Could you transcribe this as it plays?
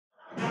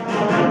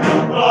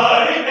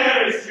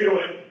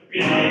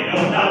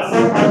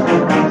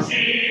nuts.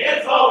 She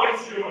is always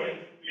chewing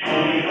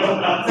beetle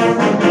nuts.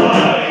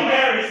 Bloody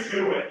Mary's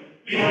chewing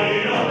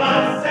beetle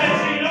nuts, and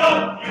she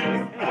don't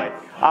use. Anyway,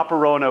 Opera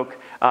Roanoke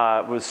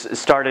was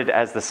started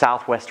as the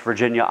Southwest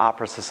Virginia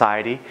Opera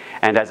Society,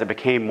 and as it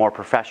became more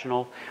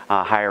professional,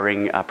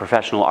 hiring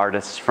professional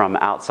artists from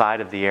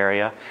outside of the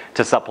area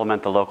to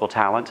supplement the local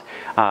talent,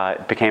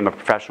 it became a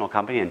professional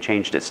company and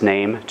changed its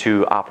name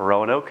to Opera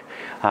Roanoke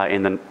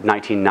in the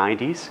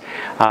 1990s.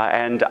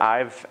 And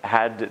I've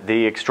had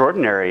the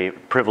extraordinary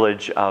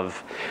privilege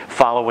of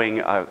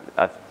following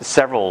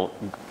several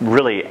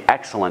really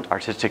excellent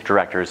artistic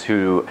directors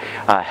who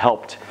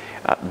helped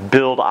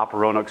build Opera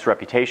Roanoke's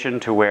reputation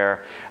to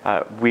where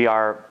we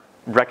are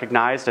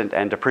recognized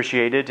and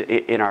appreciated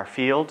in our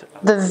field.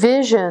 The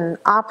vision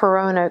Opera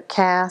Roanoke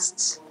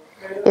casts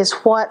is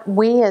what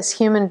we as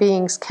human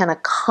beings can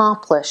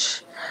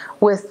accomplish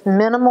with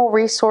minimal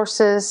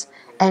resources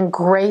and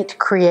great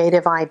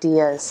creative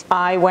ideas.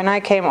 When I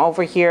came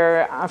over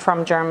here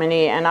from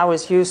Germany, and I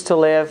was used to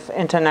live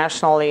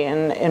internationally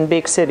in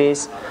big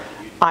cities,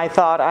 I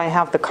thought, I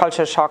have the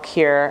culture shock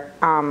here,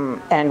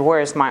 and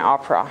where's my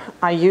opera?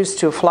 I used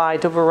to fly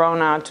to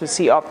Verona to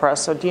see opera,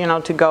 so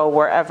to go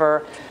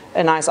wherever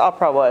a nice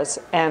opera was.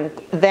 And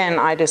then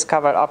I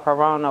discovered Opera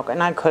Roanoke,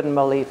 and I couldn't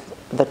believe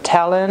the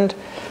talent,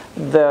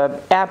 the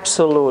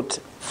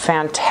absolute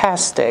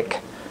fantastic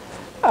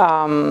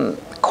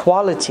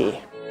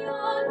quality.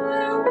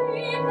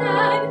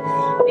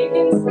 We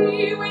can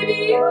see with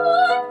the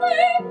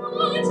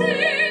importance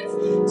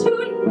to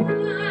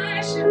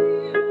Nashville.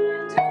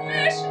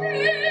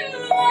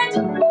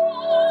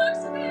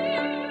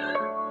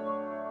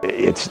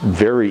 It's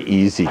very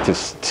easy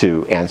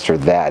to answer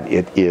that.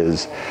 It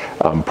is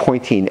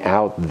pointing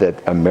out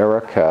that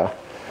American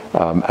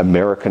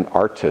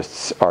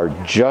artists are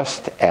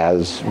just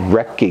as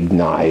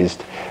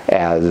recognized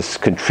as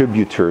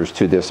contributors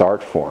to this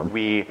art form.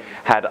 We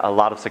had a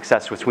lot of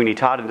success with Sweeney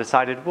Todd and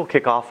decided we'll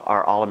kick off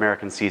our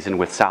All-American season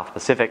with South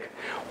Pacific.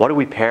 What do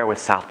we pair with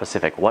South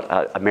Pacific? What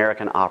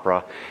American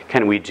opera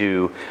can we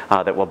do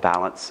that will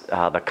balance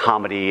the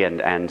comedy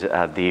and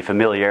the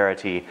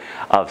familiarity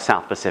of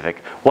South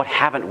Pacific? What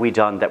haven't we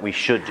done that we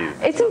should do?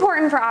 It's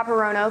important for Opera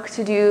Roanoke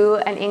to do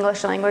an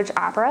English language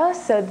opera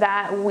so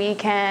that we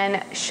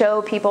can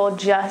show people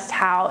just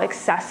how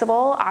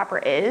accessible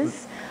opera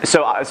is.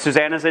 So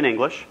Susanna's in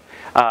English,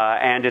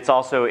 and it's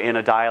also in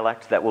a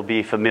dialect that will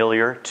be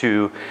familiar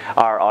to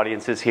our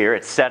audiences here.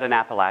 It's set in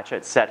Appalachia,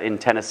 it's set in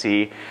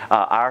Tennessee.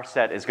 Our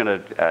set is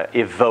going to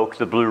evoke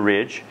the Blue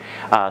Ridge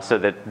so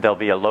that there'll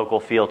be a local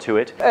feel to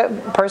it.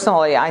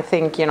 Personally, I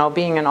think,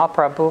 being an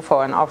opera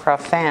buffo and opera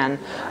fan,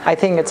 I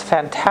think it's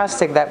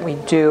fantastic that we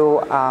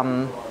do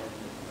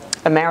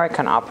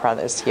American opera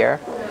this year.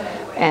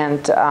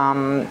 And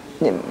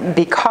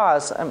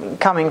because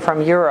coming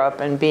from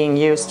Europe and being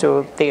used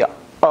to the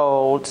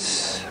old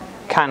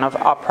kind of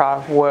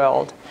opera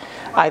world,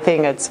 I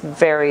think it's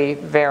very,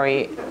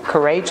 very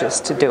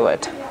courageous to do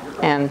it.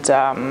 And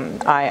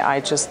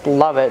I just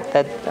love it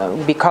that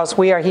because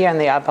we are here in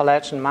the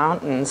Appalachian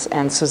Mountains,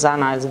 and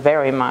Susanna is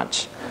very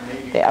much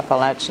the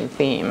Appalachian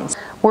themes.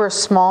 We're a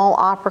small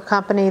opera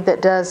company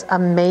that does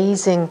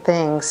amazing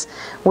things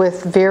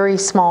with very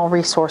small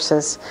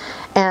resources.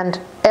 And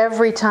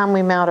every time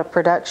we mount a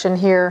production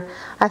here,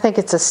 I think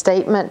it's a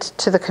statement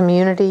to the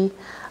community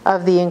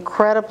of the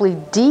incredibly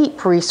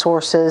deep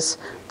resources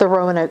the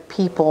Roanoke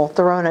people,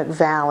 the Roanoke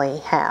Valley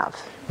have.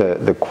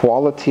 The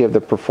quality of the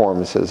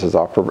performances at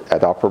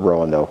Opera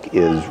Roanoke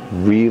is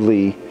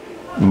really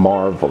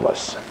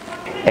marvelous.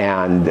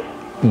 And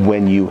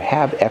when you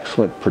have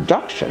excellent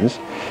productions,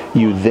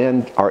 you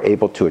then are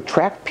able to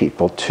attract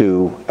people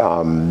to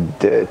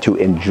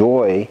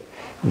enjoy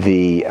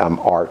the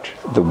art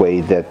the way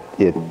that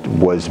it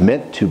was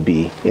meant to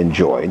be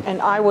enjoyed.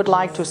 And I would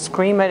like to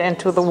scream it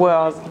into the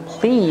world,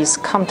 please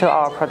come to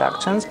our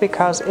productions,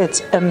 because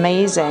it's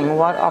amazing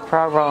what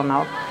Opera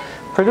Roanoke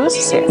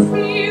produces here.